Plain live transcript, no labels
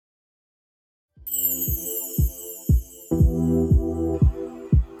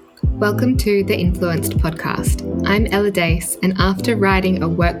Welcome to the Influenced podcast. I'm Ella Dace, and after riding a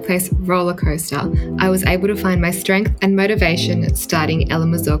workplace roller coaster, I was able to find my strength and motivation starting Ella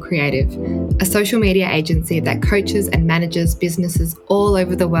Mazur Creative, a social media agency that coaches and manages businesses all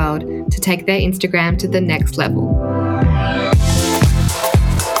over the world to take their Instagram to the next level.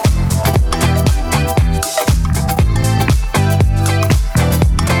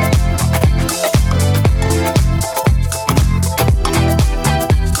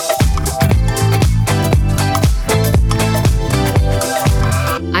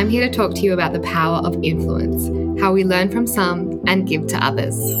 I'm here to talk to you about the power of influence, how we learn from some and give to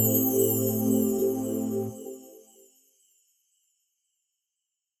others.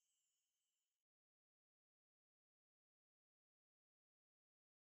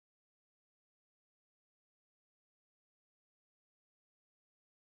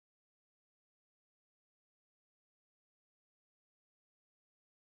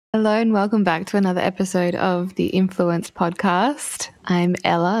 Hello and welcome back to another episode of the Influenced podcast. I'm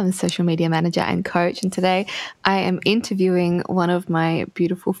Ella, I'm a social media manager and coach, and today I am interviewing one of my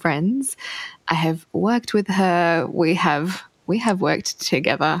beautiful friends. I have worked with her. We have worked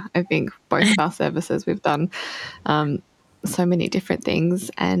together. I think both of our services, we've done so many different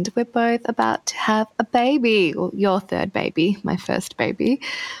things, and we're both about to have a baby. Well, your third baby, my first baby.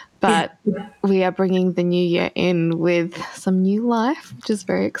 But we are bringing the new year in with some new life, which is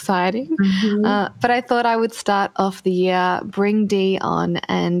very exciting. But I thought I would start off the year, bring Dee on,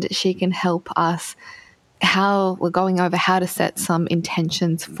 and she can help us how we're going over how to set some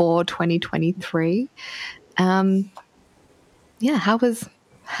intentions for 2023. How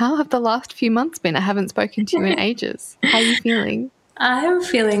have the last few months been? I haven't spoken to you in ages. How are you feeling? I'm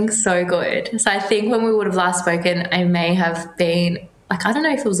feeling so good. So I think when we would have last spoken, I may have been I don't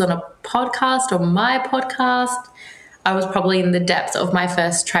know if it was on a podcast or my podcast. I was probably in the depths of my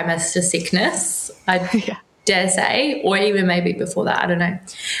first trimester sickness, I dare say, or even maybe before that, I don't know.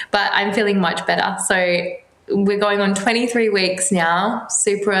 But I'm feeling much better. So we're going on 23 weeks now,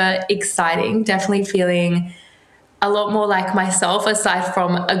 super exciting, definitely feeling a lot more like myself aside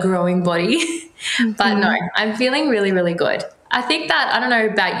from a growing body. But no, I'm feeling really, really good. I think that, I don't know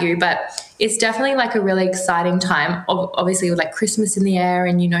about you, but it's definitely like a really exciting time, obviously with like Christmas in the air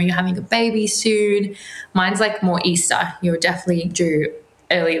and, you're having a baby soon. Mine's like more Easter. You're definitely due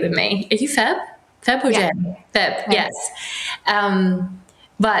earlier than me. Are you Feb? Feb or Jan? Feb, yes.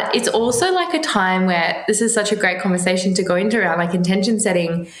 But it's also like a time where this is such a great conversation to go into around like intention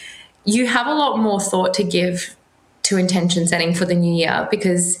setting. You have a lot more thought to give to intention setting for the new year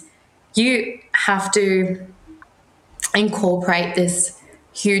because you have to incorporate this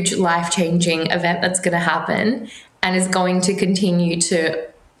huge life-changing event that's going to happen and is going to continue to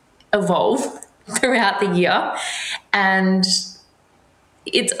evolve throughout the year. And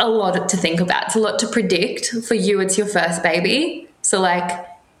it's a lot to think about. It's a lot to predict. For you, it's your first baby. So like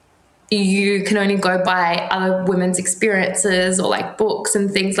you can only go by other women's experiences or like books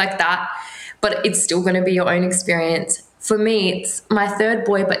and things like that, but it's still going to be your own experience. For me, it's my third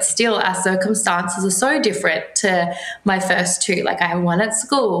boy, but still our circumstances are so different to my first two. Like I have one at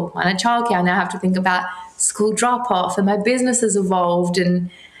school, one at childcare. I now have to think about school drop-off and my business has evolved.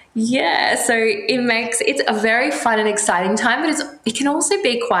 And so it's a very fun and exciting time, but it can also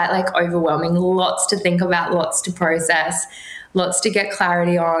be quite like overwhelming. Lots to think about, lots to process, lots to get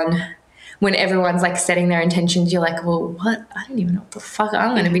clarity on. When everyone's like setting their intentions, you're like, well, what? I don't even know what the fuck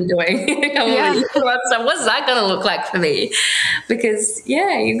I'm going to be doing. What's that going to look like for me? Because,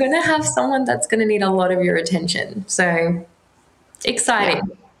 you're going to have someone that's going to need a lot of your attention. So exciting.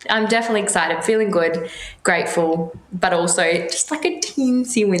 Yeah. I'm definitely excited, feeling good, grateful, but also just like a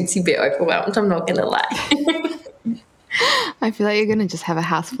teensy-wincy bit overwhelmed. I'm not going to lie. I feel like you're going to just have a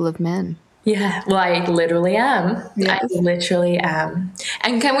house full of men. Yeah, well, I literally am. Yes. I literally am.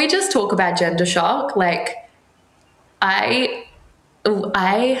 And can we just talk about gender shock? Like, I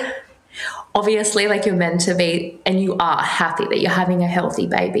obviously, like, you're meant to be, and you are happy that you're having a healthy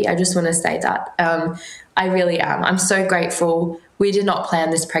baby. I just want to say that. I really am. I'm so grateful. We did not plan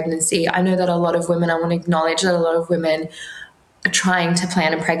this pregnancy. I know that a lot of women, I want to acknowledge that a lot of women are trying to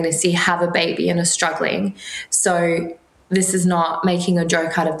plan a pregnancy, have a baby, and are struggling. So this is not making a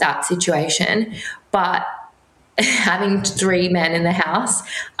joke out of that situation, but having three men in the house,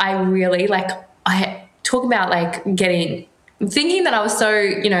 I really I talk about thinking that I was so,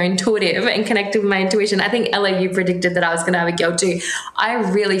 intuitive and connected with my intuition. I think, Ella, you predicted that I was going to have a girl too. I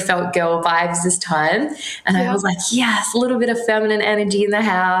really felt girl vibes this time. And I was like, yes, a little bit of feminine energy in the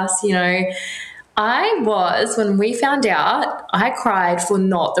house, when we found out, I cried for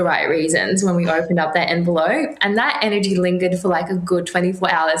not the right reasons when we opened up that envelope, and that energy lingered for like a good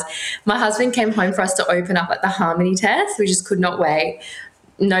 24 hours. My husband came home for us to open up like the harmony test. We just could not wait.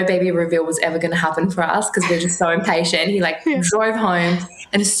 No baby reveal was ever going to happen for us because we're just so impatient. He like drove home,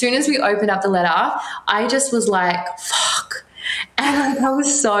 and as soon as we opened up the letter, I just was like, fuck. And like, I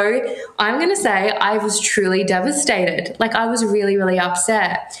was so, I'm going to say I was truly devastated. Like I was really, really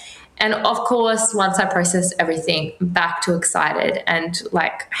upset. And of course, once I processed everything, back to excited and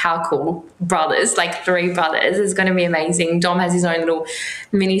like how cool, brothers, like 3 brothers, is going to be amazing. Dom has his own little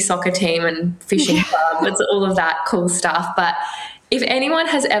mini soccer team and fishing club. It's all of that cool stuff. But if anyone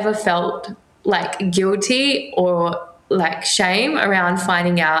has ever felt like guilty or like shame around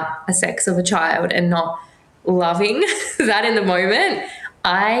finding out a sex of a child and not loving that in the moment,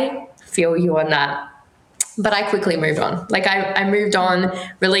 I feel you on that. But I quickly moved on. Like I moved on,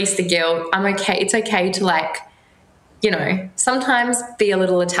 released the guilt. I'm okay. It's okay to like, you know, sometimes be a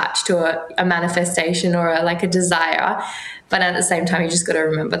little attached to a manifestation or like a desire. But at the same time, you just got to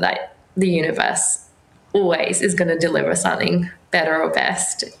remember that the universe always is going to deliver something better or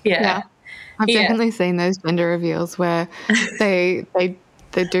best. Yeah. I've definitely seen those gender reveals where they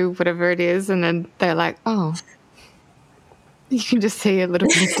do whatever it is and then they're like, oh, you can just see a little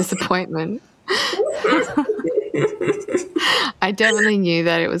bit of disappointment. I definitely knew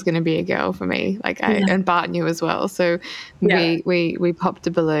that it was going to be a girl for me. Like and Bart knew as well. So we popped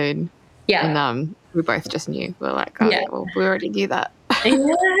a balloon. Yeah. And we both just knew. We're like, oh yeah, well, we already knew that.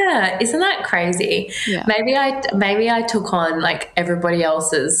 Yeah. Isn't that crazy? Yeah. Maybe I took on like everybody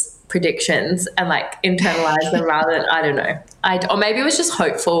else's predictions and like internalized them rather than, I don't know. Or maybe it was just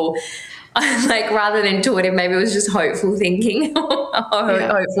hopeful. Like rather than intuitive, maybe it was just hopeful thinking or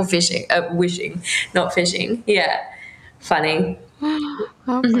hopeful wishing, not fishing. Yeah. Funny.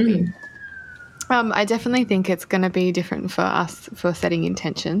 Oh, funny. I definitely think it's going to be different for us for setting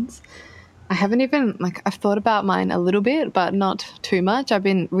intentions. I haven't even, like, I've thought about mine a little bit, but not too much. I've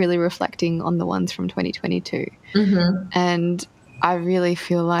been really reflecting on the ones from 2022. And I really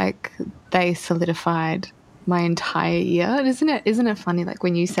feel like they solidified my entire year. And isn't it funny, like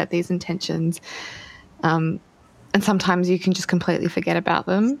when you set these intentions and sometimes you can just completely forget about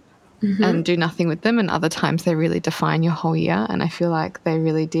them and do nothing with them, and other times they really define your whole year, and I feel like they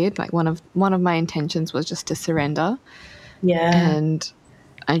really did. Like one of my intentions was just to surrender. Yeah. And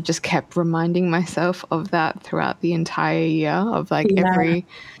I just kept reminding myself of that throughout the entire year of like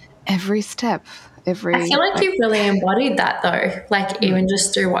every step. I feel like you really embodied that though. Like even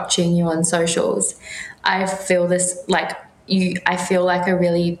just through watching you on socials, I feel this like I feel like a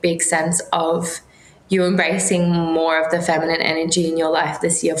really big sense of you embracing more of the feminine energy in your life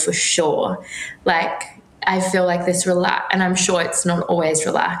this year for sure. Like I feel like this and I'm sure it's not always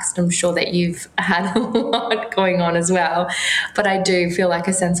relaxed. I'm sure that you've had a lot going on as well. But I do feel like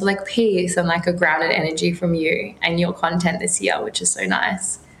a sense of like peace and like a grounded energy from you and your content this year, which is so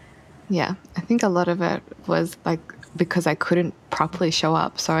nice. Yeah, I think a lot of it was like because I couldn't properly show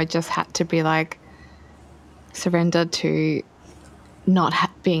up. So I just had to be like surrender to not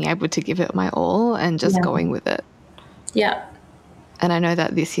being able to give it my all and just going with it. Yeah. And I know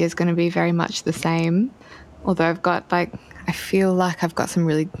that this year is going to be very much the same, although I've got like, I feel like I've got some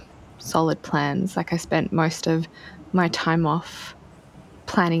really solid plans. Like I spent most of my time off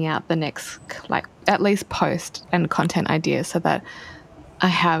planning out the next, like at least post and content ideas so that I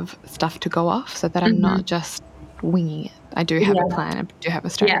have stuff to go off so that I'm not just winging it. I do have a plan. I do have a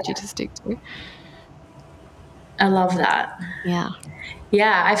strategy to stick to. I love that. Yeah.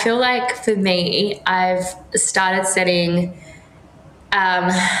 Yeah, I feel like for me, I've started setting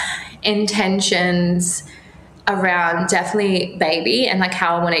intentions around definitely baby and like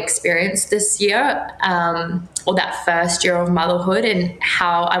how I want to experience this year or that first year of motherhood and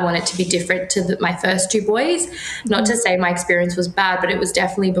how I want it to be different to my first 2 boys. Not to say my experience was bad, but it was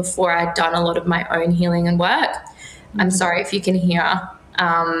definitely before I'd done a lot of my own healing and work. I'm sorry if you can hear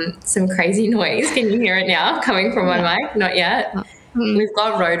some crazy noise. Can you hear it now coming from my mic? Not yet. We've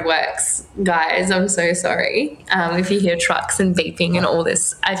got roadworks, guys. I'm so sorry. If you hear trucks and beeping and all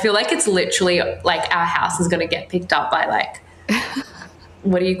this, I feel like it's literally like our house is going to get picked up by like,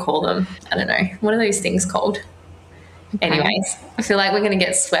 what do you call them? I don't know. What are those things called? Okay. Anyways, I feel like we're going to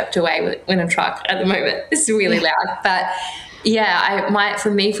get swept away in a truck at the moment. It's really loud. But yeah,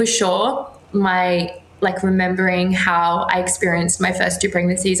 for me, for sure, like remembering how I experienced my first 2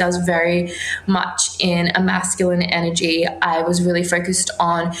 pregnancies, I was very much in a masculine energy. I was really focused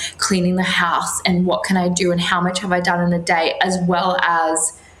on cleaning the house and what can I do and how much have I done in a day, as well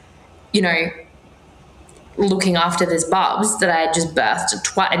as, you know, looking after this bubs that I had just birthed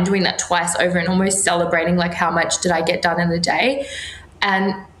twice, and doing that twice over, and almost celebrating like how much did I get done in the day.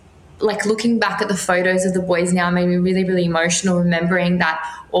 And like looking back at the photos of the boys now made me really, really emotional, remembering that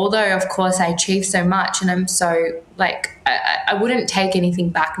although of course I achieved so much and I'm so like, I wouldn't take anything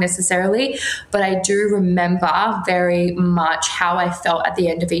back necessarily, but I do remember very much how I felt at the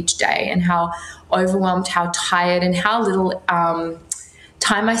end of each day, and how overwhelmed, how tired, and how little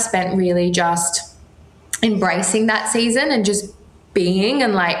time I spent really just embracing that season and just being,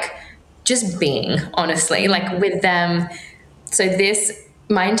 and like just being, honestly, like with them. So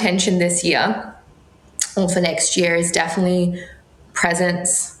my intention this year, or for next year, is definitely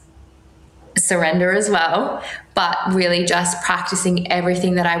presence, surrender as well, but really just practicing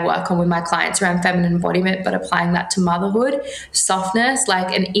everything that I work on with my clients around feminine embodiment, but applying that to motherhood, softness,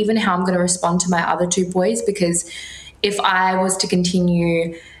 like, and even how I'm going to respond to my other two boys. Because if I was to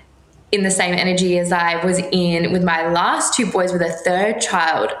continue in the same energy as I was in with my last two boys with a third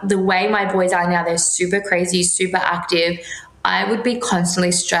child, the way my boys are now, they're super crazy, super active. I would be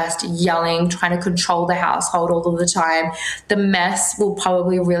constantly stressed, yelling, trying to control the household all of the time. The mess will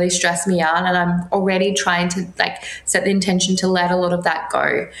probably really stress me out, and I'm already trying to like set the intention to let a lot of that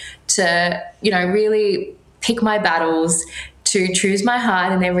go, to, you know, really pick my battles, to choose my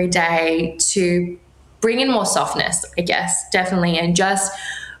heart in every day, to bring in more softness, I guess, definitely, and just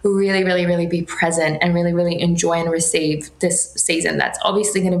really, really, really be present and really, really enjoy and receive this season. That's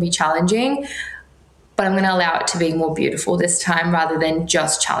obviously going to be challenging, but I'm going to allow it to be more beautiful this time rather than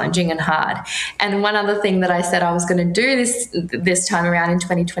just challenging and hard. And one other thing that I said I was going to do this time around in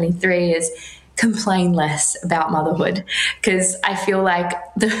 2023 is complain less about motherhood, because I feel like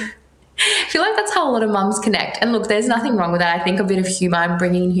that's how a lot of mums connect. And look, there's nothing wrong with that. I think a bit of humor and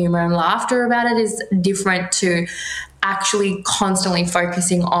bringing humor and laughter about it is different to actually constantly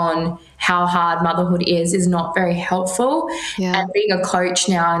focusing on how hard motherhood is not very helpful. Yeah. And being a coach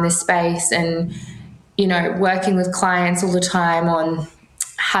now in this space, and, you know, working with clients all the time on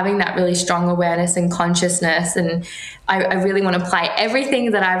having that really strong awareness and consciousness. And I really want to apply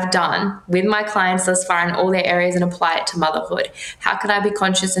everything that I've done with my clients thus far in all their areas and apply it to motherhood. How can I be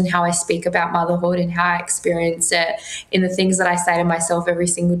conscious in how I speak about motherhood and how I experience it in the things that I say to myself every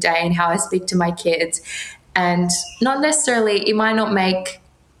single day and how I speak to my kids? And not necessarily, it might not make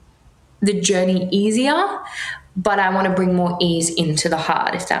the journey easier, but I want to bring more ease into the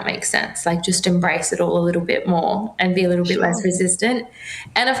hard, if that makes sense. Like just embrace it all a little bit more and be a little bit less resistant.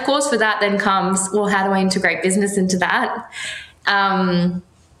 And of course, for that then comes, well, how do I integrate business into that?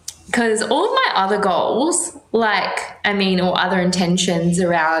 Because all of my other goals, or other intentions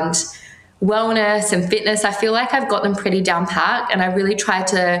around wellness and fitness, I feel like I've got them pretty down pat, and I really try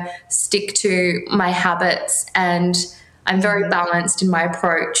to stick to my habits, and I'm very balanced in my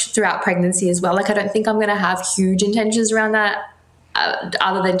approach throughout pregnancy as well. Like, I don't think I'm going to have huge intentions around that,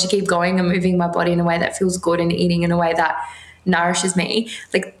 other than to keep going and moving my body in a way that feels good and eating in a way that nourishes me.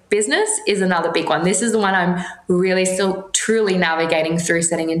 Like, business is another big one. This is the one I'm really still truly navigating through,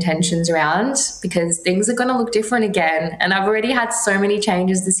 setting intentions around, because things are going to look different again. And I've already had so many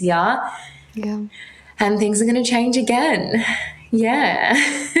changes this year. Yeah. And things are going to change again. Yeah.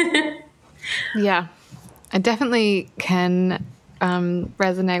 Yeah. I definitely can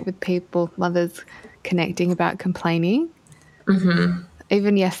resonate with people, mothers connecting about complaining. Mm-hmm.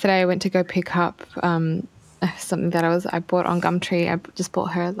 Even yesterday I went to go pick up something that I bought on Gumtree. I just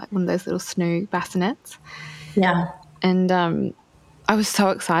bought her like one of those little snoo bassinets. Yeah. And I was so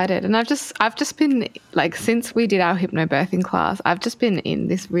excited. And I've just been like, since we did our hypnobirthing class, I've just been in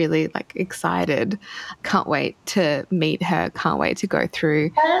this really like excited, can't wait to meet her, can't wait to go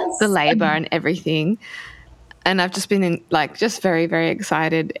through the labor and everything. And I've just been in like just very, very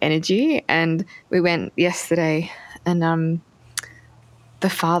excited energy. And we went yesterday, and the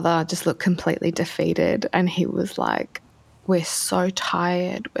father just looked completely defeated, and he was like, we're so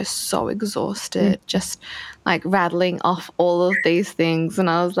tired, we're so exhausted, just like rattling off all of these things. And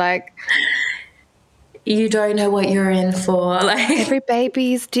I was like, you don't know what you're in for. Like, every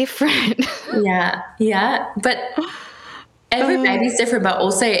baby is different. Yeah. But every baby's different, but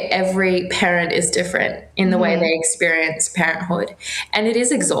also every parent is different in the way they experience parenthood. And it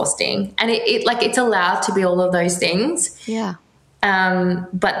is exhausting. And it's allowed to be all of those things. Yeah.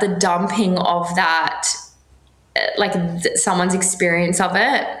 But the dumping of that, someone's experience of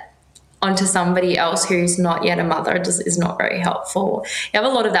it onto somebody else who's not yet a mother just is not very helpful. You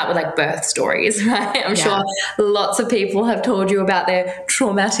have a lot of that with like birth stories, right? I'm sure lots of people have told you about their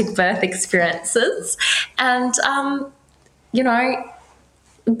traumatic birth experiences. And,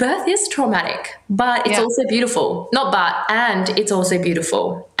 birth is traumatic, but it's also beautiful. Not but, and it's also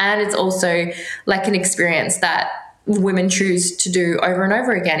beautiful. And it's also like an experience that women choose to do over and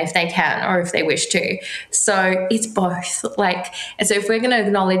over again if they can or if they wish to. So it's both. Like, and so if we're going to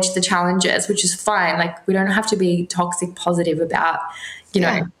acknowledge the challenges, which is fine, like we don't have to be toxic positive about, you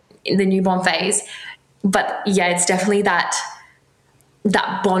know, in the newborn phase. But yeah, it's definitely that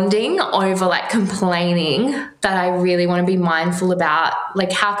bonding over like complaining that I really want to be mindful about.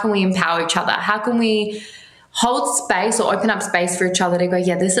 Like, how can we empower each other? How can we hold space or open up space for each other to go,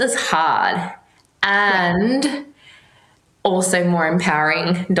 yeah, this is hard, and also more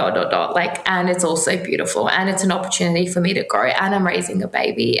empowering, ... Like, and it's also beautiful, and it's an opportunity for me to grow, and I'm raising a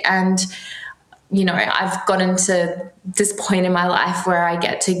baby. And, you know, I've gotten to this point in my life where I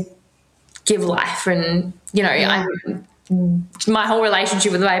get to give life, and, you know, my whole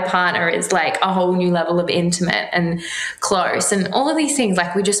relationship with my partner is like a whole new level of intimate and close, and all of these things.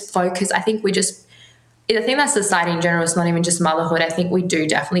 Like, we just focus. I think that's society in general. It's not even just motherhood. I think we do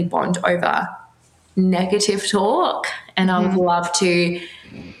definitely bond over negative talk, and I would love to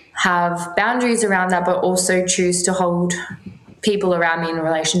have boundaries around that, but also choose to hold people around me in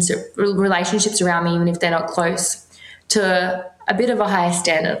relationships around me, even if they're not close, to a bit of a higher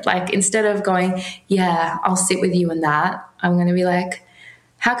standard. Like, instead of going, yeah, I'll sit with you in that, I'm going to be like,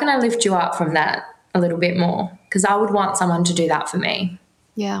 how can I lift you up from that a little bit more? Because I would want someone to do that for me.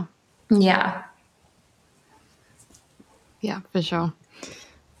 Yeah. Yeah. Yeah, for sure.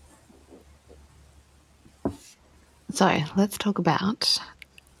 So let's talk about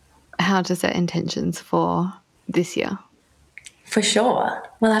how to set intentions for this year. For sure.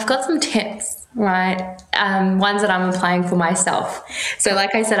 Well, I've got some tips, right? Ones that I'm applying for myself. So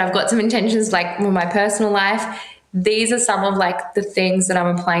like I said, I've got some intentions like with my personal life. These are some of like the things that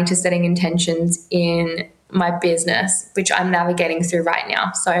I'm applying to setting intentions in my business, which I'm navigating through right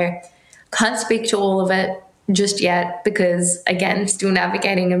now. So can't speak to all of it just yet because, again, still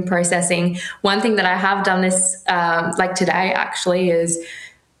navigating and processing. One thing that I have done this like today actually is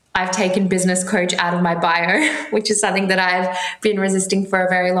I've taken business coach out of my bio, which is something that I've been resisting for a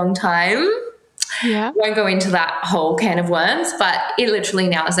very long time. Yeah. Won't go into that whole can of worms, but it literally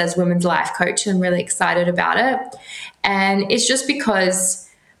now says women's life coach. I'm really excited about it. And it's just because,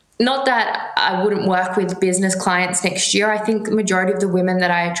 not that I wouldn't work with business clients next year. I think the majority of the women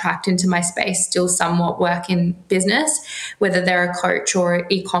that I attract into my space still somewhat work in business, whether they're a coach or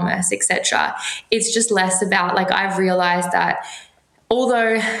e-commerce, etc. It's just less about, like, I've realized that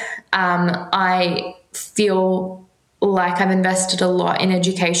although I feel like I've invested a lot in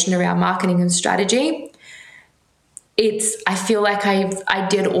education around marketing and strategy, I feel like I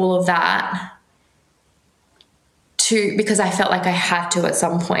did all of that because I felt like I had to at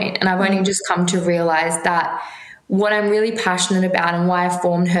some point. And I've only just come to realize that what I'm really passionate about and why I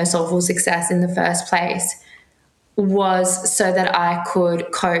formed Her Soulful Success in the first place was so that I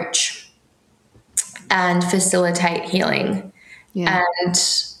could coach and facilitate healing and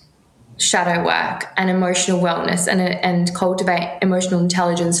shadow work and emotional wellness and cultivate emotional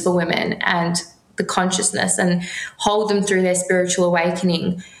intelligence for women and the consciousness and hold them through their spiritual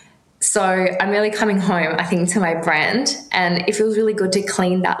awakening. So I'm really coming home, I think, to my brand, and it feels really good to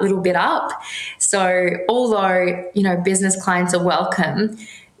clean that little bit up. So although, you know, business clients are welcome,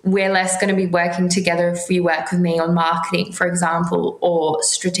 we're less going to be working together if you work with me on marketing, for example, or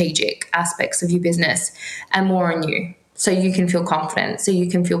strategic aspects of your business, and more on you. So you can feel confident, so you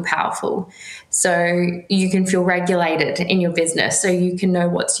can feel powerful, so you can feel regulated in your business, so you can know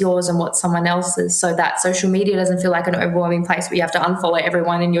what's yours and what's someone else's, so that social media doesn't feel like an overwhelming place where you have to unfollow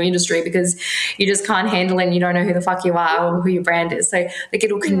everyone in your industry because you just can't handle it and you don't know who the fuck you are or who your brand is. So like,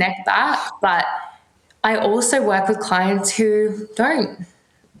 it'll connect that. But I also work with clients who don't,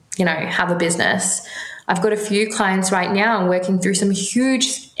 you know, have a business. I've got a few clients right now and working through some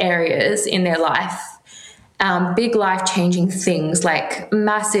huge areas in their life. Big life-changing things like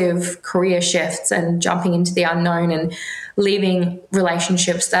massive career shifts and jumping into the unknown and leaving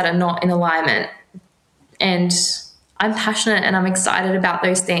relationships that are not in alignment. And I'm passionate and I'm excited about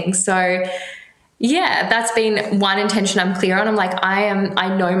those things. So yeah, that's been one intention I'm clear on. I'm like,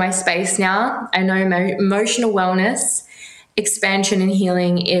 I know my space now. I know emotional wellness, expansion and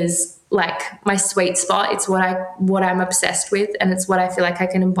healing is like my sweet spot. It's what I'm obsessed with, and it's what I feel like I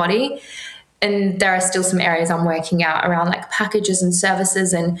can embody. And there are still some areas I'm working out around like packages and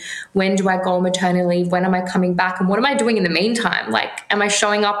services and when do I go on maternity leave? When am I coming back? And what am I doing in the meantime? Like, am I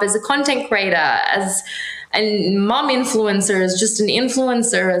showing up as a content creator, as a mom influencer, as just an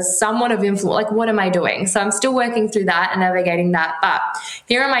influencer, as someone of influence? Like, what am I doing? So I'm still working through that and navigating that. But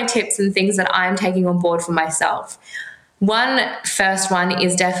here are my tips and things that I'm taking on board for myself. First one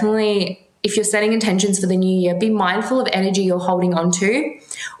is definitely, if you're setting intentions for the new year, be mindful of energy you're holding on to,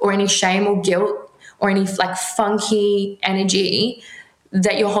 or any shame or guilt or any like funky energy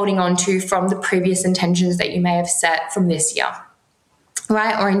that you're holding on to from the previous intentions that you may have set from this year,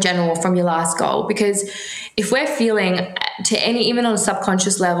 right? Or in general from your last goal. Because if we're feeling even on a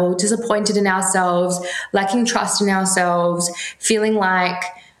subconscious level, disappointed in ourselves, lacking trust in ourselves, feeling like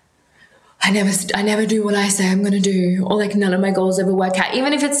I never do what I say I'm going to do, or like none of my goals ever work out,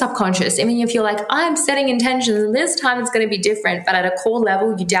 even if it's subconscious, even if you're like, I'm setting intentions and this time it's going to be different, but at a core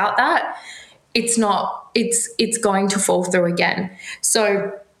level, you doubt that, it's going to fall through again.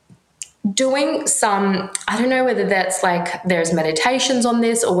 So doing I don't know whether that's like there's meditations on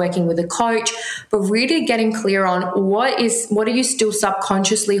this or working with a coach, but really getting clear on what are you still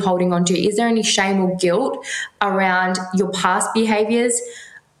subconsciously holding on to? Is there any shame or guilt around your past behaviors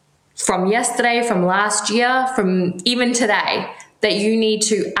from yesterday, from last year, from even today, that you need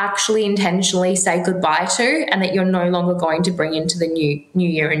to actually intentionally say goodbye to, and that you're no longer going to bring into the new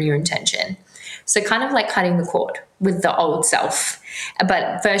year and new intention? So kind of like cutting the cord with the old self.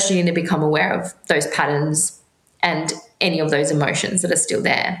 But first you need to become aware of those patterns and any of those emotions that are still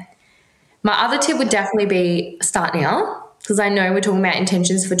there. My other tip would definitely be start now, because I know we're talking about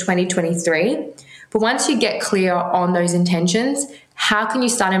intentions for 2023. But once you get clear on those intentions, how can you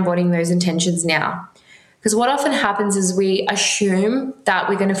start embodying those intentions now? Because what often happens is we assume that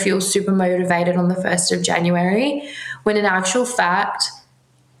we're going to feel super motivated on the 1st of January, when in actual fact,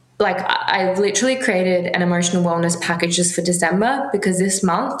 like I've literally created an emotional wellness package just for December, because this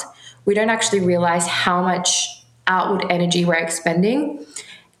month we don't actually realize how much outward energy we're expending,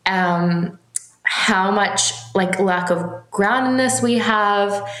 how much like lack of groundedness we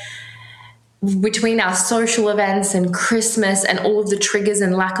have between our social events and Christmas and all of the triggers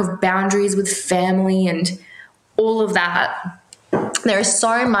and lack of boundaries with family and all of that. There is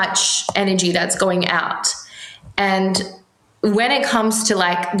so much energy that's going out. And when it comes to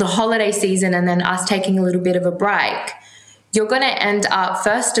like the holiday season and then us taking a little bit of a break, you're going to end up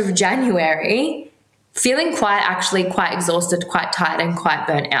 1st of January feeling quite exhausted, quite tired and quite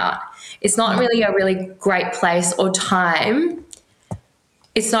burnt out. It's not really a really great place or time.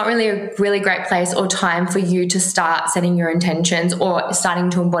 It's not really a really great place or time for you to start setting your intentions or starting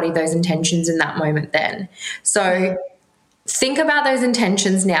to embody those intentions in that moment then. So think about those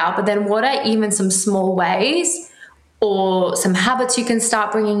intentions now, but then what are even some small ways or some habits you can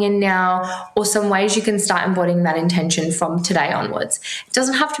start bringing in now, or some ways you can start embodying that intention from today onwards? It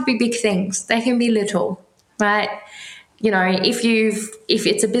doesn't have to be big things. They can be little, right? You know, if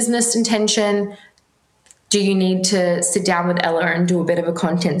it's a business intention, do you need to sit down with Ella and do a bit of a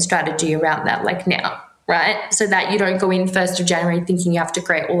content strategy around that, like now, right? So that you don't go in 1st of January thinking you have to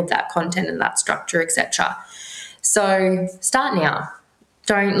create all of that content and that structure, etc. So start now.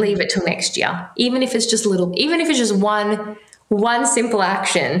 Don't leave it till next year. Even if it's just one simple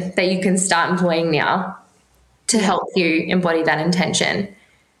action that you can start employing now to help you embody that intention.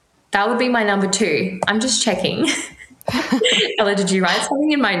 That would be my number 2. I'm just checking. Ella, did you write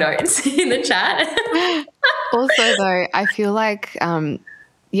something in my notes in the chat? Also, though, I feel like,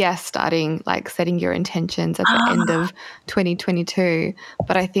 starting like setting your intentions at the end of 2022.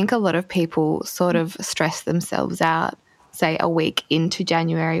 But I think a lot of people sort of stress themselves out, say a week into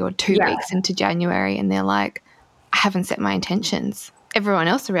January or 2 weeks into January, and they're like, I haven't set my intentions. Everyone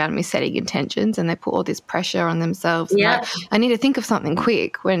else around me is setting intentions, and they put all this pressure on themselves. Yeah. Like, I need to think of something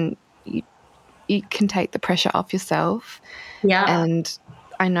quick, when you can take the pressure off yourself. Yeah. And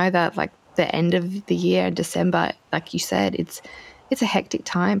I know that like the end of the year, December, like you said, it's a hectic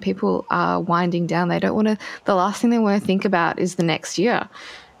time. People are winding down. They don't want to, the last thing they want to think about is the next year.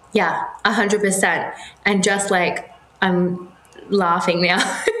 Yeah, 100%. And just like, I'm laughing now.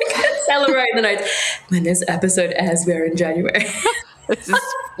 Celebrate the notes. When this episode airs, we're in January. This is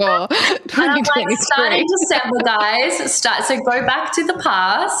for 2023. And I'm like, starting December, guys. So go back to the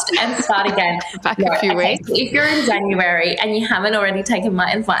past and start again. A few weeks. So if you're in January and you haven't already taken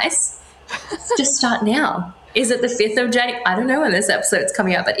my advice, just start now. Is it the 5th of January? I don't know when this episode's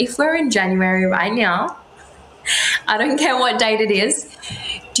coming out, but if we're in January right now, I don't care what date it is.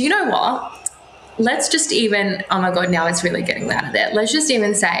 Do you know what? Let's just even, oh my God, now it's really getting out of there. Let's just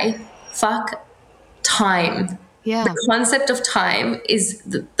even say, fuck time. Yeah. The concept of time is,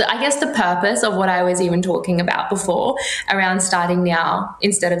 I guess, the purpose of what I was even talking about before around starting now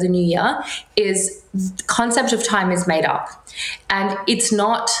instead of the new year, is the concept of time is made up. And it's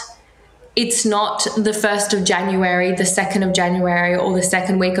not it's not the 1st of January, the 2nd of January, or the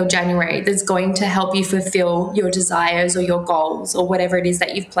second week of January that's going to help you fulfill your desires or your goals or whatever it is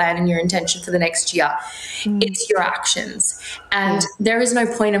that you've planned and your intention for the next year. It's your actions. And there is no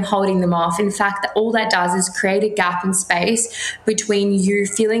point of holding them off. In fact, all that does is create a gap in space between you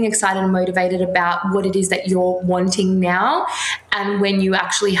feeling excited and motivated about what it is that you're wanting now and when you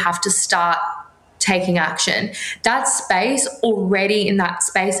actually have to start taking action. That space already, in that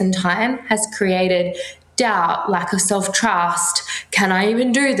space and time, has created doubt, lack of self-trust. Can I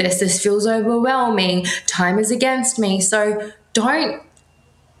even do this? This feels overwhelming. Time is against me. So don't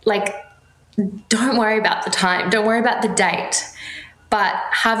worry about the time. Don't worry about the date. But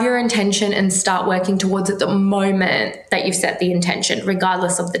have your intention and start working towards it the moment that you've set the intention,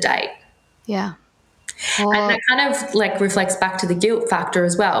 regardless of the date. Yeah. And that kind of like reflects back to the guilt factor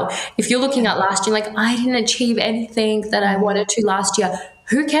as well. If you're looking at last year, like, I didn't achieve anything that I wanted to last year,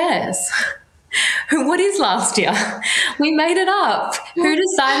 who cares? What is last year? We made it up. Who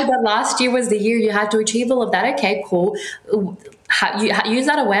decided that last year was the year you had to achieve all of that? Okay, cool. Use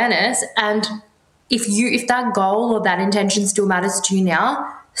that awareness. And if that goal or that intention still matters to you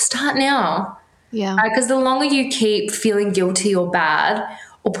now, start now. Yeah. Because the longer you keep feeling guilty or bad,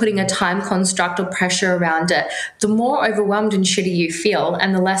 or putting a time construct or pressure around it, the more overwhelmed and shitty you feel,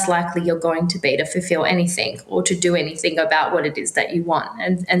 and the less likely you're going to be to fulfill anything or to do anything about what it is that you want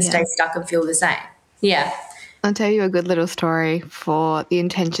and stay stuck and feel the same. Yeah. I'll tell you a good little story for the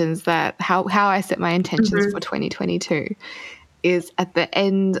intentions that how I set my intentions for 2022 is at the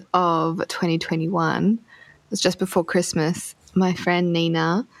end of 2021, it was just before Christmas, my friend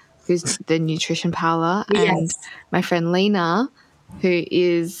Nina, who's the nutrition parlor, and my friend Lena, who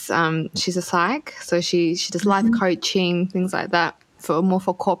is she's a psych, so she does life coaching, things like that, for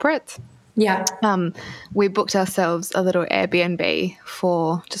corporate. Yeah. We booked ourselves a little Airbnb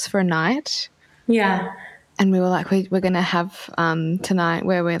for a night. Yeah. And we were like, we're going to have tonight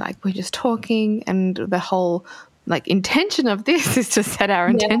where we're just talking, and the whole intention of this is to set our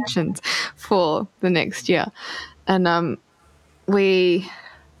intentions for the next year. And we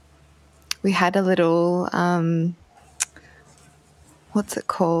had a little what's it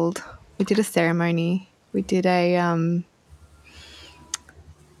called? We did a ceremony. We did a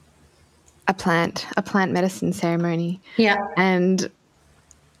plant medicine ceremony. Yeah. And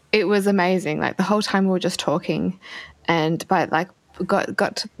it was amazing. The whole time we were just talking, and by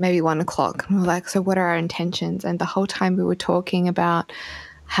got to maybe 1 o'clock, and we were like, so what are our intentions? And the whole time we were talking about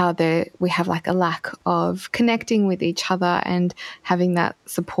how we have a lack of connecting with each other and having that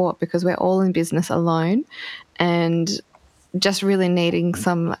support, because we're all in business alone, and just really needing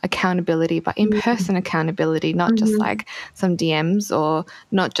some accountability, but in-person accountability, not just some DMs, or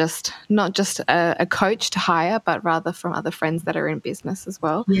not just a coach to hire, but rather from other friends that are in business as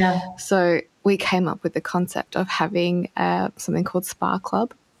well. Yeah. So we came up with the concept of having something called Spa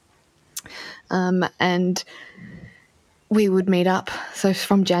Club, and we would meet up. So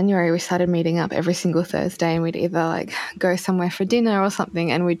from January, we started meeting up every single Thursday, and we'd either go somewhere for dinner or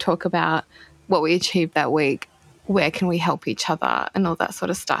something, and we'd talk about what we achieved that week, where can we help each other, and all that sort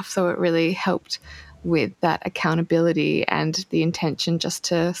of stuff. So it really helped with that accountability and the intention just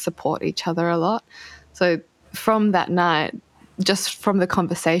to support each other a lot. So from that night, just from the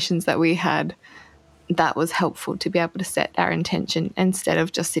conversations that we had, that was helpful to be able to set our intention instead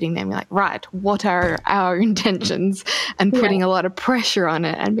of just sitting there and be like, right, what are our intentions, and putting a lot of pressure on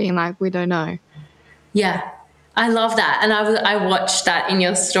it and being like, we don't know. Yeah. I love that. And I watched that in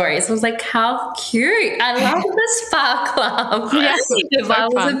your stories. I was like, how cute. I love the Spa Club. Yes, if I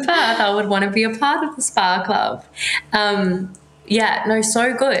was in Perth, I would want to be a part of the Spa Club. So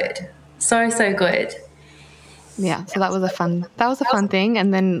good. So good. Yeah, so that was a fun thing.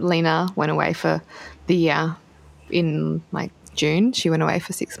 And then Lena went away for the year in June. She went away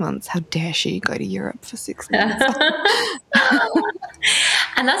for 6 months. How dare she go to Europe for 6 months?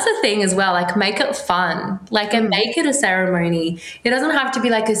 And that's the thing as well, make it fun, and make it a ceremony. It doesn't have to be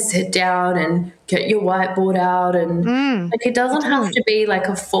a sit down and get your whiteboard out, and it doesn't have to be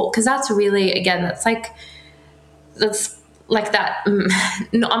a full, because that's really, again, that's that.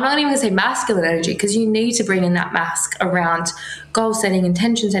 No, I'm not even going to say masculine energy, because you need to bring in that mask around goal setting,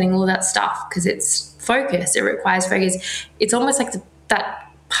 intention setting, all that stuff, because it's focus. It requires focus. It's almost that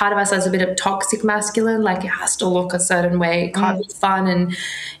part of us has a bit of toxic masculine, it has to look a certain way, it can't be fun, and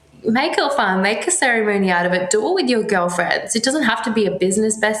make it fun, make a ceremony out of it, do it with your girlfriends. It doesn't have to be a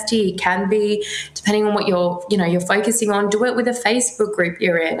business bestie. It can be, depending on what you're focusing on. Do it with a Facebook group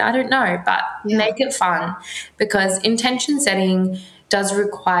you're in. I don't know, but make it fun, because intention setting does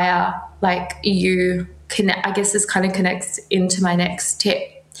require you connect. I guess this kind of connects into my next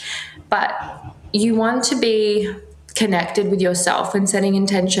tip. but you want to be connected with yourself and setting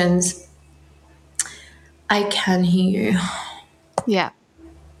intentions. I can hear you. Yeah.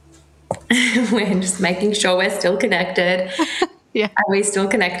 We're just making sure we're still connected. Yeah. Are we still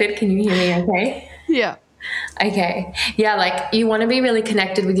connected? Can you hear me okay? Yeah. Okay. Yeah, like you want to be really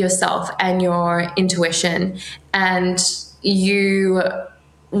connected with yourself and your intuition, and you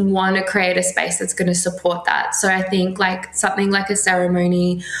want to create a space that's going to support that. So I think like something like a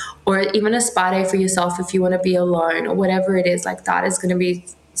ceremony or even a spa day for yourself if you want to be alone or whatever it is, like that is going to be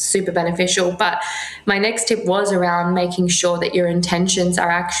super beneficial. But my next tip was around making sure that your intentions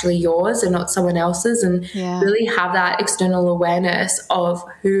are actually yours and not someone else's, and really have that external awareness of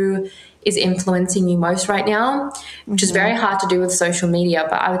who is influencing you most right now, which is very hard to do with social media.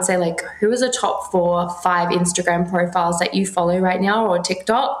 But I would say, like, who is the top 4 or 5 Instagram profiles that you follow right now, or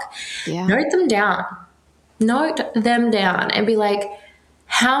TikTok? Yeah. Note them down. Note them down and be like,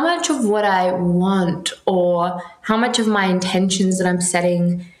 how much of what I want or how much of my intentions that I'm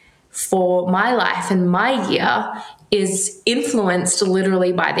setting for my life and my year is influenced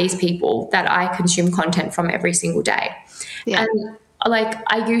literally by these people that I consume content from every single day. Yeah. And like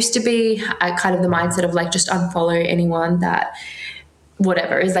I used to be kind of the mindset of like just unfollow anyone that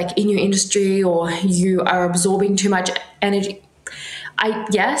whatever is like in your industry or you are absorbing too much energy.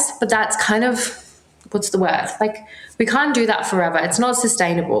 Yes, but that's kind of, what's the word? Like we can't do that forever. It's not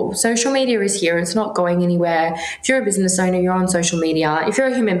sustainable. Social media is here. It's not going anywhere. If you're a business owner, you're on social media. If you're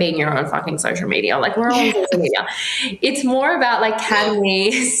a human being, you're on fucking social media. Like we're all on social media. It's more about like, can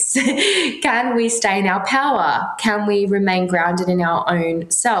we stay in our power? Can we remain grounded in our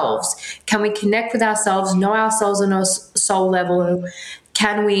own selves? Can we connect with ourselves, know ourselves on a soul level?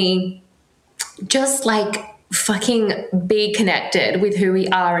 Can we just like fucking be connected with who we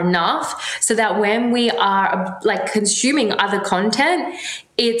are enough so that when we are like consuming other content,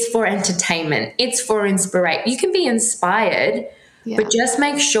 it's for entertainment, it's for inspiration. You can be inspired, but just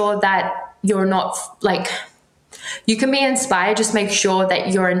make sure that you're not like, you can be inspired, just make sure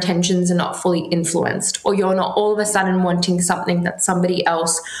that your intentions are not fully influenced, or you're not all of a sudden wanting something that somebody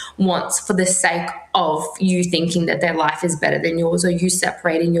else wants for the sake of you thinking that their life is better than yours, or you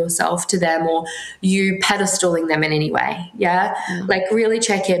separating yourself to them, or you pedestaling them in any way. Yeah. Like really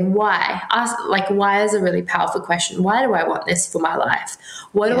check in. Why? Ask, like, why is a really powerful question. Why do I want this for my life?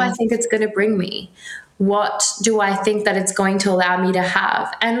 What do I think it's going to bring me? What do I think that it's going to allow me to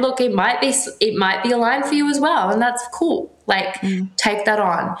have? And look, it might be aligned for you as well. And that's cool. Like take that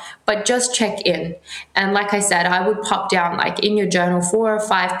on, but just check in. And like I said, I would pop down like in your journal 4 or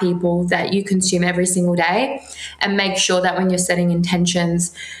 5 people that you consume every single day, and make sure that when you're setting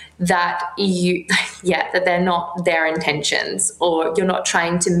intentions that that they're not their intentions, or you're not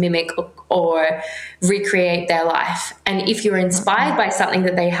trying to mimic or recreate their life. And if you're inspired by something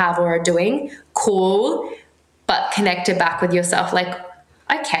that they have or are doing, cool, but connect it back with yourself. Like,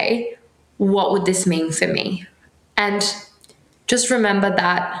 okay, what would this mean for me? And just remember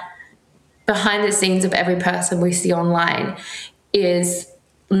that behind the scenes of every person we see online is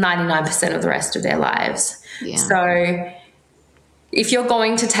 99% of the rest of their lives. Yeah. So if you're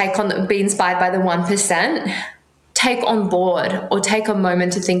going to be inspired by the 1%, take on board or take a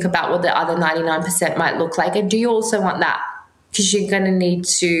moment to think about what the other 99% might look like. And do you also want that? Because you're going to need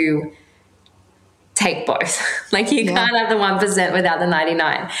to take both. Like you can't have the 1% without the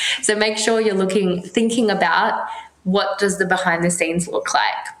 99. So make sure you're thinking about what does the behind the scenes look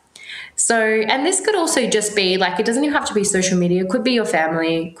like. So, and this could also just be like, it doesn't even have to be social media. It could be your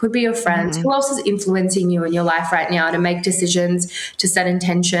family, it could be your friends. Who else is influencing you in your life right now to make decisions, to set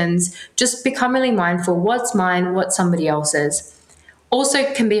intentions? Just become really mindful. What's mine? What's somebody else's? Also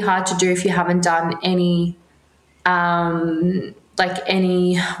can be hard to do if you haven't done any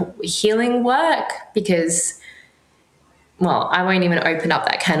healing work, because, well, I won't even open up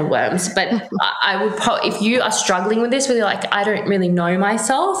that can of worms, but I would if you are struggling with this, where you're like, I don't really know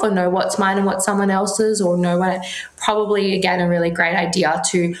myself or know what's mine and what's someone else's, or know what, probably, again, a really great idea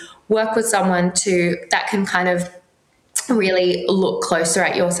to work with someone that can kind of really look closer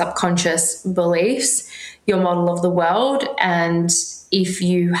at your subconscious beliefs, your model of the world. And if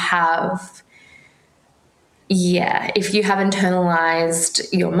you have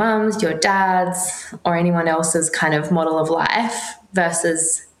internalized your mum's, your dad's, or anyone else's kind of model of life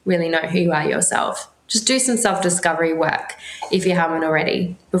versus really know who you are yourself, just do some self-discovery work if you haven't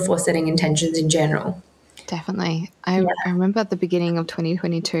already before setting intentions in general. Definitely. I remember at the beginning of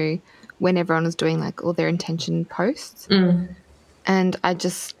 2022 when everyone was doing like all their intention posts, and I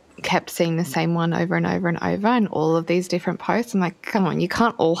just kept seeing the same one over and over and over, and all of these different posts. I'm like, come on, you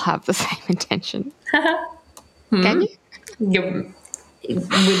can't all have the same intention. Can you?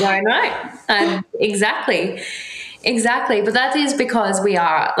 We don't know. Exactly. Exactly. But that is because we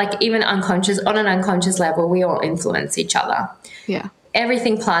are, like, even unconscious, on an unconscious level, we all influence each other. Yeah.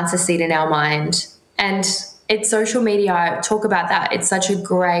 Everything plants a seed in our mind. And it's social media. I talk about that. It's such a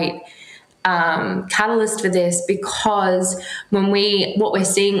great catalyst for this, because what we're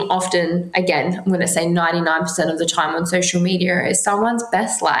seeing often, again, I'm going to say 99% of the time on social media, is someone's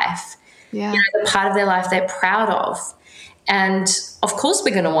best life. Yeah. The part of their life they're proud of. And of course,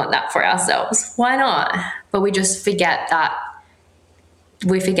 we're going to want that for ourselves. Why not? But we just forget that.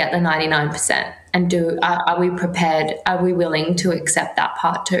 We forget the 99%. And are we prepared? Are we willing to accept that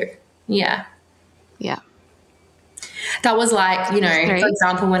part too? Yeah. Yeah. That was like, Great. for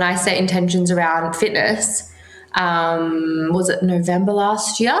example, when I set intentions around fitness, was it November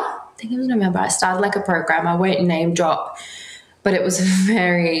last year? I think it was November. I started like a program. I won't name drop, but it was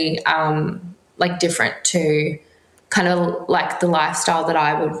very different to kind of like the lifestyle that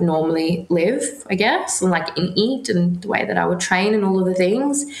I would normally live, I guess, and eat, and the way that I would train and all of the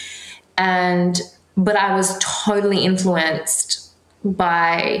things. But I was totally influenced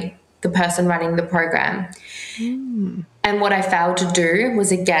by the person running the program. And what I failed to do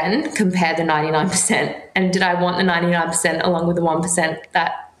was, again, compare the 99%. And did I want the 99% along with the 1%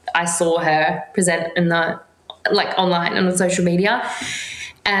 that I saw her present in online and on social media?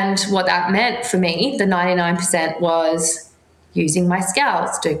 And what that meant for me, the 99%, was using my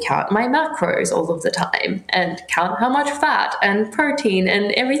scales to count my macros all of the time and count how much fat and protein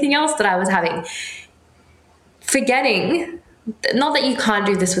and everything else that I was having. Forgetting, not that you can't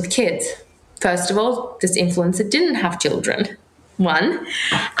do this with kids. First of all, this influencer didn't have children. 1.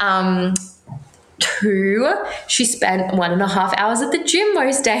 2, she spent 1.5 hours at the gym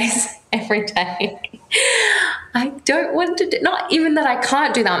most days, every day. I don't want to do, not even that I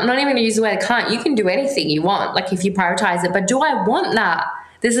can't do that. I'm not even going to use the word can't. You can do anything you want, like if you prioritize it. But do I want that?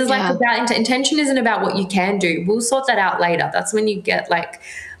 This is about intention isn't about what you can do. We'll sort that out later. That's when you get like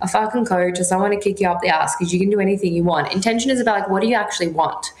a fucking coach or someone to kick you up the ass, because you can do anything you want. Intention is about what do you actually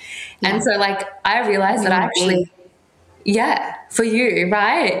want? Yeah. And so I realized that I actually, for you,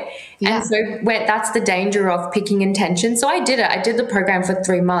 right? Yeah. And so that's the danger of picking intention. So I did it. I did the program for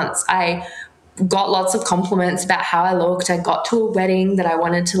 3 months. I got lots of compliments about how I looked. I got to a wedding that I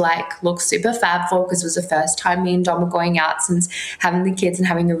wanted to look super fab for, because it was the first time me and Dom were going out since having the kids and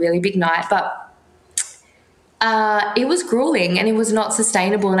having a really big night. But it was grueling and it was not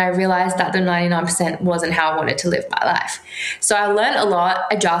sustainable. And I realized that the 99% wasn't how I wanted to live my life. So I learned a lot,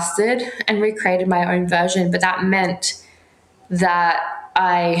 adjusted, and recreated my own version. But that meant that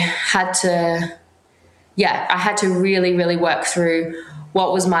I had to really, really work through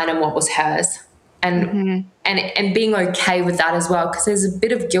what was mine and what was hers. And being okay with that as well, because there's a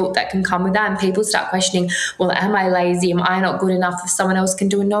bit of guilt that can come with that, and people start questioning, well, am I lazy? Am I not good enough if someone else can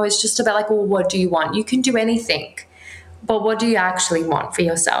do it? No, it's just about well, what do you want? You can do anything, but what do you actually want for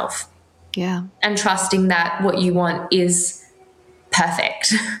yourself? Yeah. And trusting that what you want is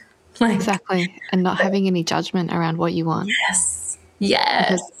perfect. Exactly. And not having any judgment around what you want. Yes.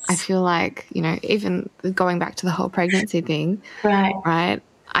 Because I feel like, even going back to the whole pregnancy thing, right?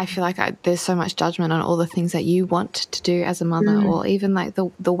 I feel like there's so much judgment on all the things that you want to do as a mother, or even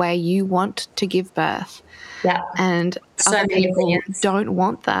the way you want to give birth. Yeah. And so other people don't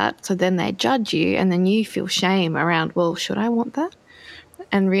want that, so then they judge you, and then you feel shame around, well, should I want that?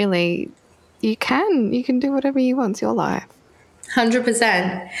 And really, you can do whatever you want. It's your life.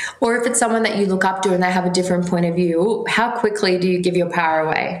 100%. Or if it's someone that you look up to and they have a different point of view, how quickly do you give your power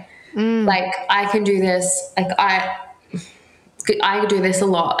away? I can do this. I do this a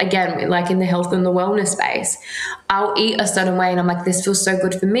lot, again, in the health and the wellness space. I'll eat a certain way and I'm like, this feels so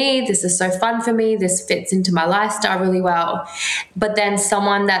good for me. This is so fun for me. This fits into my lifestyle really well. But then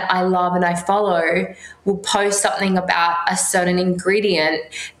someone that I love and I follow will post something about a certain ingredient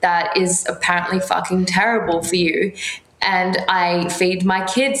that is apparently fucking terrible for you. And I feed my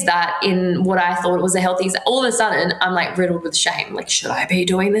kids that in what I thought was a healthy. All of a sudden, I'm riddled with shame. Should I be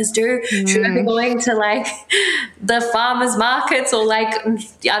doing this too? Should I be going to the farmers markets, or I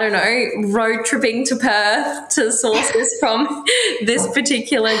don't know, road tripping to Perth to source this from this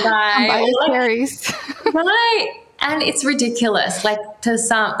particular guy? Buy your cherries. Right. And it's ridiculous.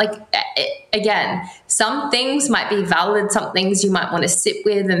 Again, some things might be valid. Some things you might want to sit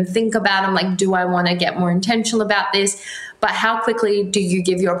with and think about. I'm do I want to get more intentional about this? But how quickly do you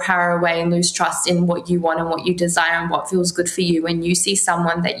give your power away and lose trust in what you want and what you desire and what feels good for you when you see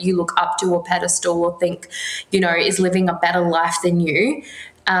someone that you look up to or pedestal or think, is living a better life than you?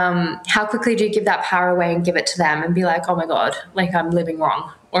 How quickly do you give that power away and give it to them and be like, oh my God, I'm living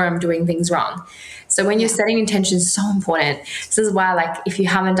wrong or I'm doing things wrong? So when you're setting intentions, it's so important. This is why, like, if you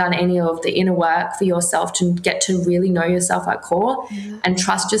haven't done any of the inner work for yourself to get to really know yourself at core and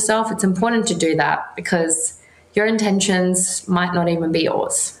trust yourself, it's important to do that, because your intentions might not even be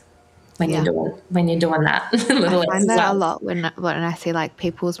yours when you're doing that little I find that a exercise. lot when I see like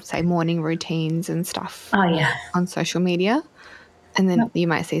people's, say, morning routines and stuff Oh yeah. on social media, and then you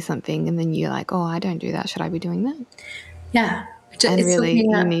might see something and then you're like, oh, I don't do that. Should I be doing that? Yeah. And It's really, something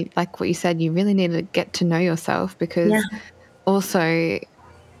you that, need, like what you said, you really need to get to know yourself, because also,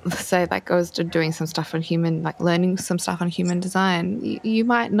 say like I was doing some stuff on human, like learning some stuff on human design, you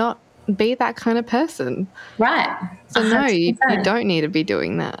might not be that kind of person. right. So no, you don't need to be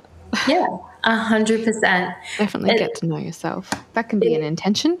doing that. Yeah, 100%. Definitely get to know yourself. That can be an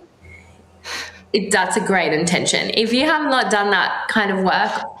intention. That's a great intention. If you have not done that kind of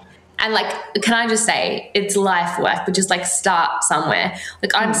work, and like, can I just say, it's life work, but just like start somewhere.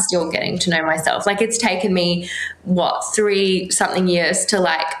 Like, I'm still getting to know myself. Like, it's taken me, 3-something years to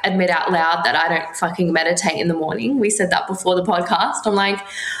like admit out loud that I don't fucking meditate in the morning. We said that before the podcast. I'm like,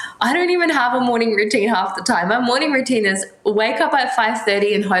 I don't even have a morning routine half the time. My morning routine is wake up at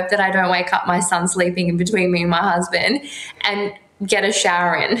 5:30 and hope that I don't wake up my son sleeping in between me and my husband, and get a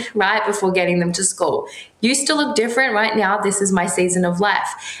shower in right before getting them to school. Used to look different. Right now, this is my season of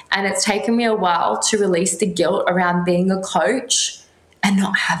life. And it's taken me a while to release the guilt around being a coach and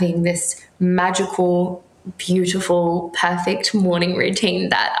not having this magical, beautiful, perfect morning routine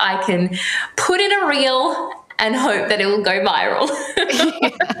that I can put in a reel and hope that it will go viral.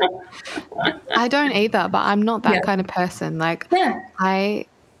 I don't either, but I'm not that kind of person. Like,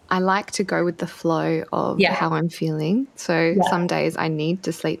 I like to go with the flow of how I'm feeling. So some days I need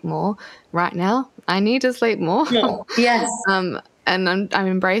to sleep more. Right now, I need to sleep more. Yes. And I'm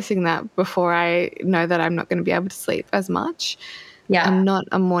embracing that before I know that I'm not going to be able to sleep as much. Yeah. I'm not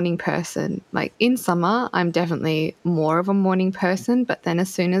a morning person. Like, in summer, I'm definitely more of a morning person. But then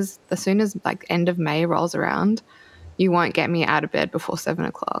as soon as like end of May rolls around, you won't get me out of bed before 7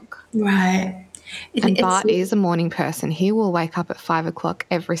 o'clock. Right. And Bart is a morning person. He will wake up at 5 o'clock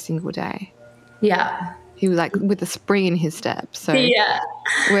every single day. Yeah. He was like with a spring in his step. So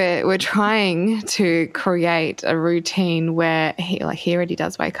we're trying to create a routine where he already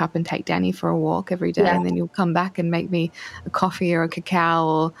does wake up and take Danny for a walk every day, and then he'll come back and make me a coffee or a cacao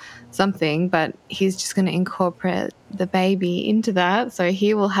or something. But he's just going to incorporate the baby into that. So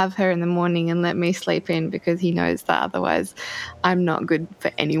he will have her in the morning and let me sleep in, because he knows that otherwise I'm not good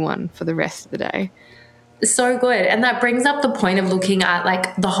for anyone for the rest of the day. So good. And that brings up the point of looking at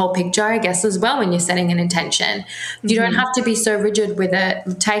like the whole picture, I guess, as well, when you're setting an intention. You don't have to be so rigid with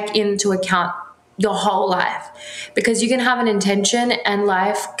it. Take into account your whole life, because you can have an intention and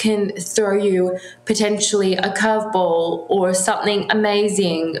life can throw you potentially a curveball or something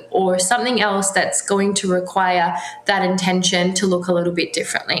amazing or something else that's going to require that intention to look a little bit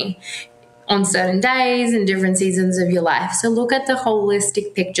differently on certain days and different seasons of your life. So look at the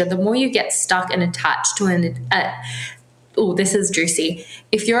holistic picture. The more you get stuck and attached to this is juicy.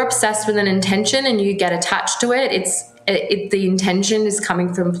 If you're obsessed with an intention and you get attached to it, the intention is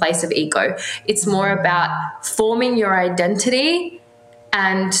coming from a place of ego. It's more about forming your identity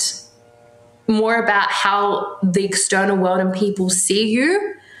and more about how the external world and people see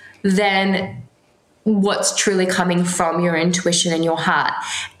you than what's truly coming from your intuition and your heart.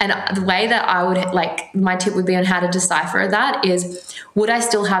 And the way that I would my tip would be on how to decipher that is, would I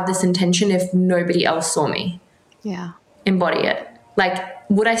still have this intention if nobody else saw me? Yeah. Embody it. Like,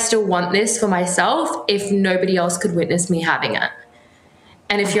 would I still want this for myself if nobody else could witness me having it?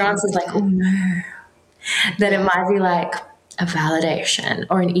 And if your answer is like, oh no, then it might be like a validation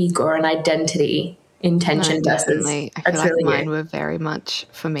or an ego or an identity intention. No, definitely. I feel like mine were very much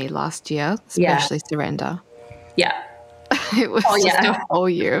for me last year, especially surrender. Yeah. It was just a whole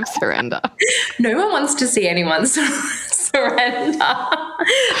year of surrender. No one wants to see anyone surrender.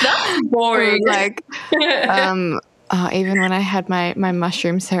 That's boring. Even when I had my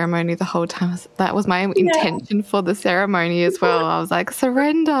mushroom ceremony the whole time, that was my intention for the ceremony as well. I was like,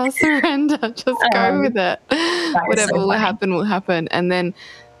 surrender, just go with it. Whatever will happen, will happen. And then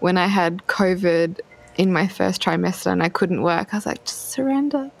when I had COVID in my first trimester and I couldn't work, I was like, just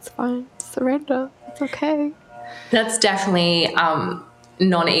surrender, it's fine. Surrender, it's okay. That's definitely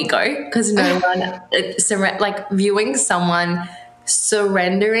non-ego, because no one, viewing someone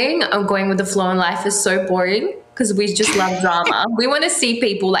surrendering or going with the flow in life is so boring, because we just love drama. We want to see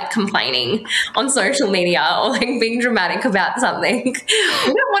people like complaining on social media or like being dramatic about something.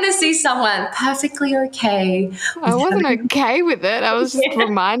 We don't want to see someone perfectly okay. I wasn't okay with it. I was just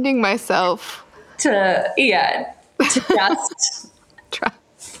reminding myself to just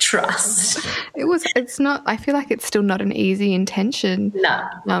Trust. It's not, I feel like it's still not an easy intention.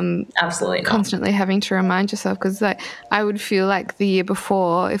 No, absolutely not. Constantly having to remind yourself, because like I would feel like the year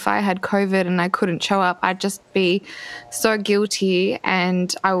before, if I had COVID and I couldn't show up, I'd just be so guilty,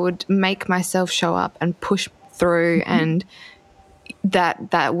 and I would make myself show up and push through, and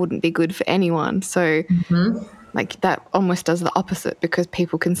that wouldn't be good for anyone. So like that almost does the opposite, because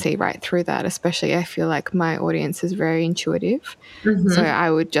people can see right through that. Especially I feel like my audience is very intuitive. So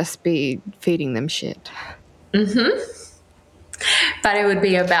I would just be feeding them shit. But it would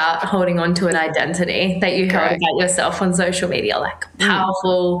be about holding on to an identity that you held about yourself on social media, like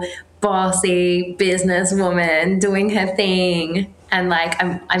powerful, bossy businesswoman doing her thing. And like,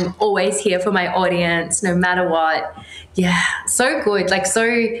 I'm always here for my audience, no matter what. Yeah, so good. Like,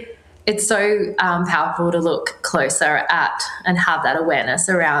 it's so powerful to look closer at and have that awareness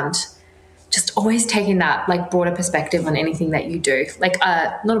around just always taking that like broader perspective on anything that you do. Like,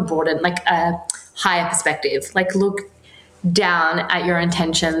 not a broader, like a higher perspective. Like, look down at your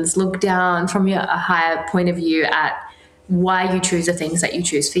intentions, look down from a higher point of view at why you choose the things that you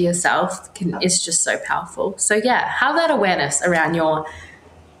choose for yourself. It's just so powerful. So yeah, have that awareness around your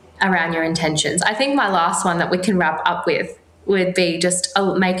intentions. I think my last one that we can wrap up with would be just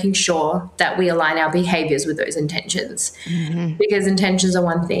making sure that we align our behaviors with those intentions, because intentions are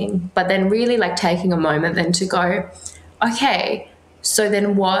one thing, but then really like taking a moment then to go, okay, so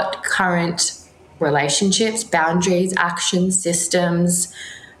then what current relationships, boundaries, actions, systems,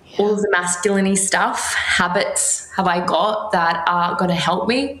 all of the masculinity stuff, habits have I got that are going to help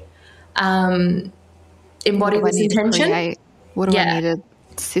me embody this intention? What do I need to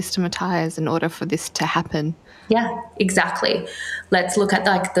systematize in order for this to happen? Yeah, exactly. Let's look at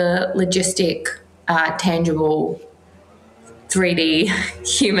like the logistic, tangible, 3D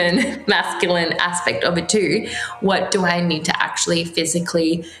human masculine aspect of it too. What do I need to actually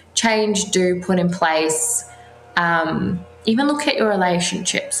physically change, do, put in place? Even look at your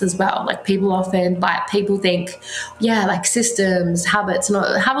relationships as well. Like people think, yeah, like systems, habits, and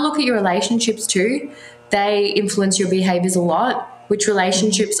all. Have a look at your relationships too. They influence your behaviors a lot. Which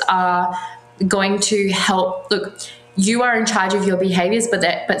relationships are going to help? Look, you are in charge of your behaviors,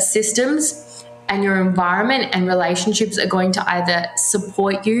 but systems and your environment and relationships are going to either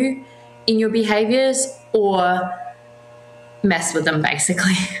support you in your behaviors or mess with them,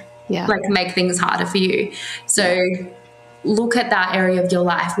 basically. Yeah. Like make things harder for you. So look at that area of your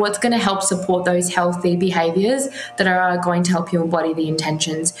life. What's going to help support those healthy behaviors that are going to help you embody the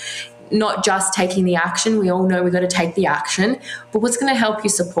intentions? Not just taking the action. We all know we've got to take the action, but what's going to help you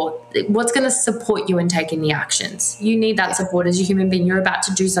what's going to support you in taking the actions? You need that support as a human being. You're about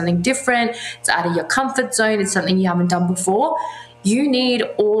to do something different. It's out of your comfort zone. It's something you haven't done before. You need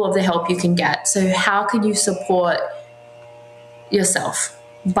all of the help you can get. So how can you support yourself?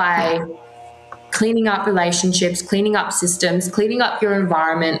 By cleaning up relationships, cleaning up systems, cleaning up your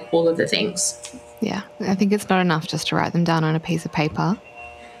environment, all of the things. Yeah. I think it's not enough just to write them down on a piece of paper.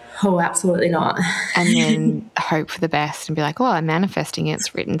 Oh, absolutely not. And then hope for the best and be like, I'm manifesting it.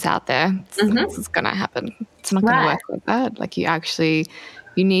 It's written, it's out there. It's going to happen. It's not going to work like that. Like you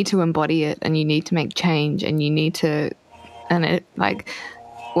need to embody it, and you need to make change, and you need to, and it like,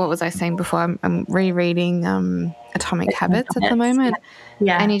 what was I saying before? I'm rereading Atomic Habits at the moment.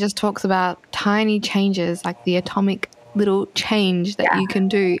 Yeah. And he just talks about tiny changes, like the atomic little change that you can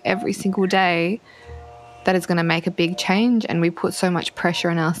do every single day that is going to make a big change. And we put so much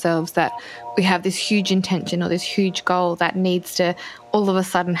pressure on ourselves that we have this huge intention or this huge goal that needs to all of a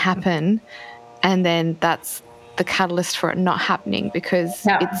sudden happen. And then that's the catalyst for it not happening, because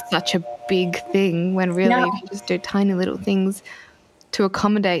it's such a big thing, when really if you just do tiny little things to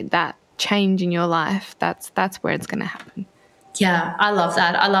accommodate that change in your life, that's where it's going to happen. Yeah, I love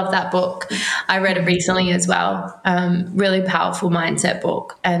that. I love that book. I read it recently as well. Really powerful mindset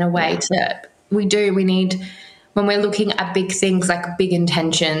book, and a way to, we need, when we're looking at big things like big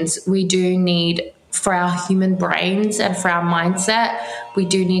intentions, we do need, for our human brains and for our mindset, we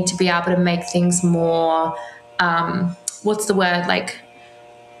do need to be able to make things more, what's the word? Like,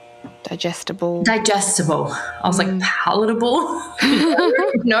 digestible. I was like, palatable?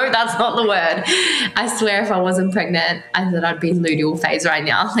 No, that's not the word. I swear if I wasn't pregnant, I thought I'd be in luteal phase right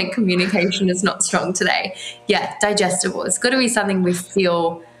now. Like, communication is not strong today. Yeah, digestible. It's got to be something we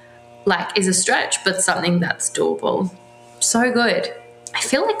feel like is a stretch, but something that's doable. So good. I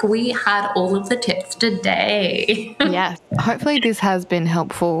feel like we had all of the tips today. Yeah. Hopefully this has been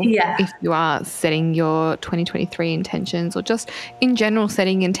helpful if you are setting your 2023 intentions, or just in general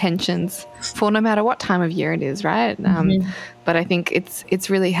setting intentions for no matter what time of year it is, right? But I think it's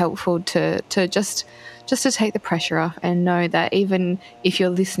really helpful to just just to take the pressure off and know that even if you're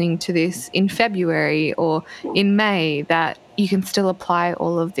listening to this in February or in May, that you can still apply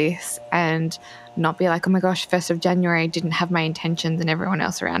all of this and not be like, oh my gosh, 1st of January, I didn't have my intentions and everyone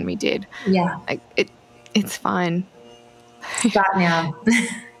else around me did. Yeah. Like it's fine. Start now.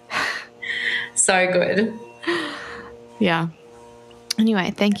 So good. Yeah.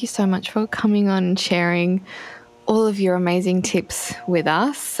 Anyway, thank you so much for coming on and sharing all of your amazing tips with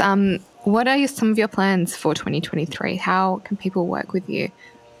us. What are some of your plans for 2023? How can people work with you?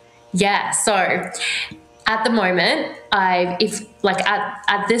 Yeah, so at the moment, at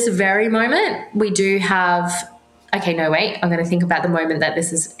this very moment, we do have, okay, no, wait, I'm going to think about the moment that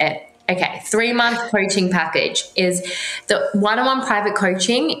this is it. Okay, 3-month coaching package is the one-on-one private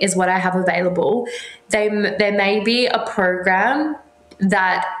coaching is what I have available. There may be a program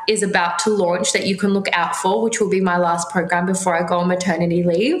that is about to launch that you can look out for, which will be my last program before I go on maternity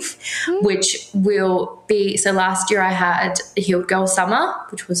leave, which will be, so last year I had the Healed Girl Summer,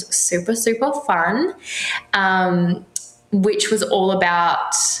 which was super, super fun, which was all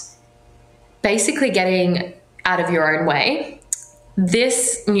about basically getting out of your own way.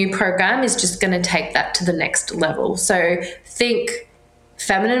 This new program is just going to take that to the next level. So think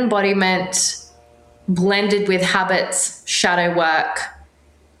feminine embodiment blended with habits, shadow work,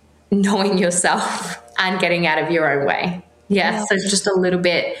 knowing yourself, and getting out of your own way. Yeah. So just a little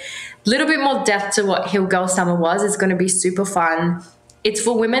bit more depth to what Heal Girl Summer was. It's going to be super fun. It's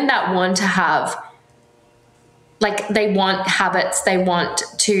for women that want to have, like, they want habits, they want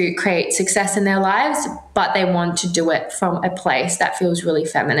to create success in their lives, but they want to do it from a place that feels really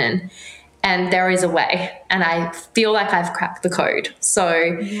feminine. And there is a way. And I feel like I've cracked the code.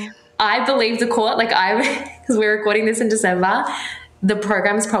 So I believe the core, because we're recording this in December, the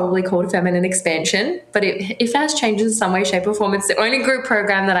program's probably called Feminine Expansion, but if it has changed in some way, shape, or form, it's the only group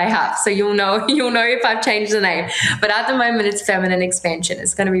program that I have. So you'll know if I've changed the name. But at the moment, it's Feminine Expansion.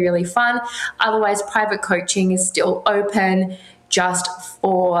 It's going to be really fun. Otherwise, private coaching is still open just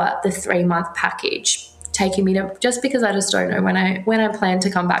for the 3-month package, taking me to, just because I just don't know when I plan to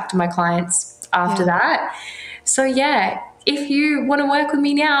come back to my clients after that. So yeah, if you want to work with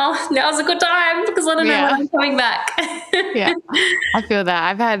me now's a good time, because I don't know when I'm coming back. Yeah, I feel that.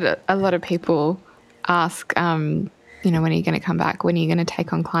 I've had a lot of people ask, when are you going to come back? When are you going to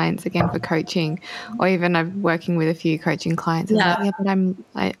take on clients again for coaching? Or even I'm working with a few coaching clients. Like,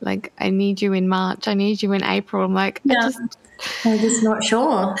 but I need you in March. I need you in April. I'm like, I'm just not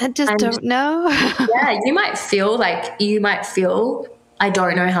sure. I just don't know. Yeah, you might feel I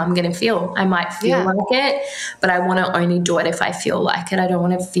don't know how I'm going to feel. I might feel like it, but I want to only do it if I feel like it. I don't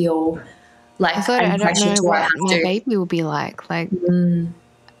want to feel like I'm pressured to. What my baby will be like. I don't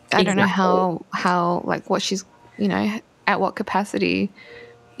know how like what she's, at what capacity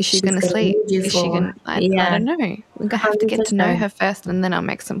is she going to sleep? Is she going? I don't know. We're gonna have to get to know her first, and then I'll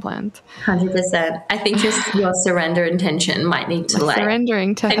make some plans. 100%. I think your surrender intention might need to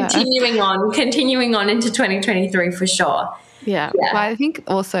surrendering to continuing on into 2023 for sure. Yeah. Well, I think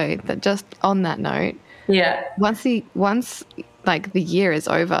also that just on that note, once the year is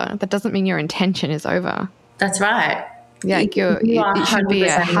over, that doesn't mean your intention is over. That's right. Yeah, it should be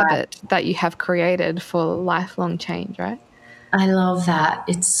a habit that you have created for lifelong change, right? I love that.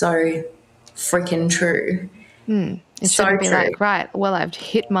 It's so freaking true. It shouldn't be like, right, well, I've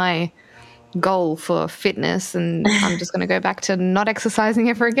hit my goal for fitness and I'm just going to go back to not exercising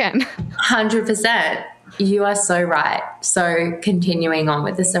ever again. 100%. You are so right. So continuing on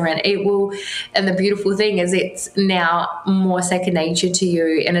with the surrender, it will, and the beautiful thing is it's now more second nature to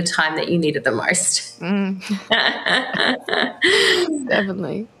you in a time that you need it the most.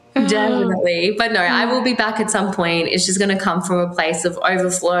 Definitely. Definitely. But no, I will be back at some point. It's just going to come from a place of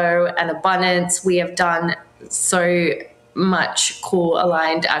overflow and abundance. We have done so much cool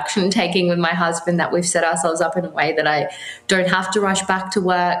aligned action taking with my husband that we've set ourselves up in a way that I don't have to rush back to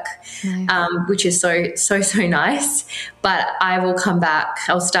work, which is so nice. But I will come back.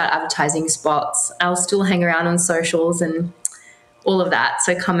 I'll start advertising spots. I'll still hang around on socials and all of that.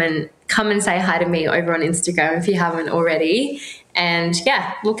 So come and say hi to me over on Instagram if you haven't already. And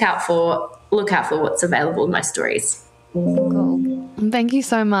look out for what's available in my stories. Cool. Thank you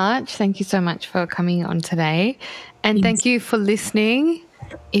so much. Thank you so much for coming on today. And thank you for listening.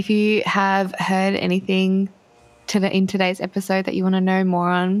 If you have heard anything in today's episode that you want to know more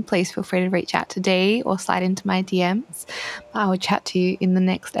on, please feel free to reach out to Dee or slide into my DMs. I will chat to you in the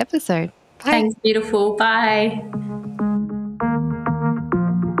next episode. Bye. Thanks, beautiful. Bye.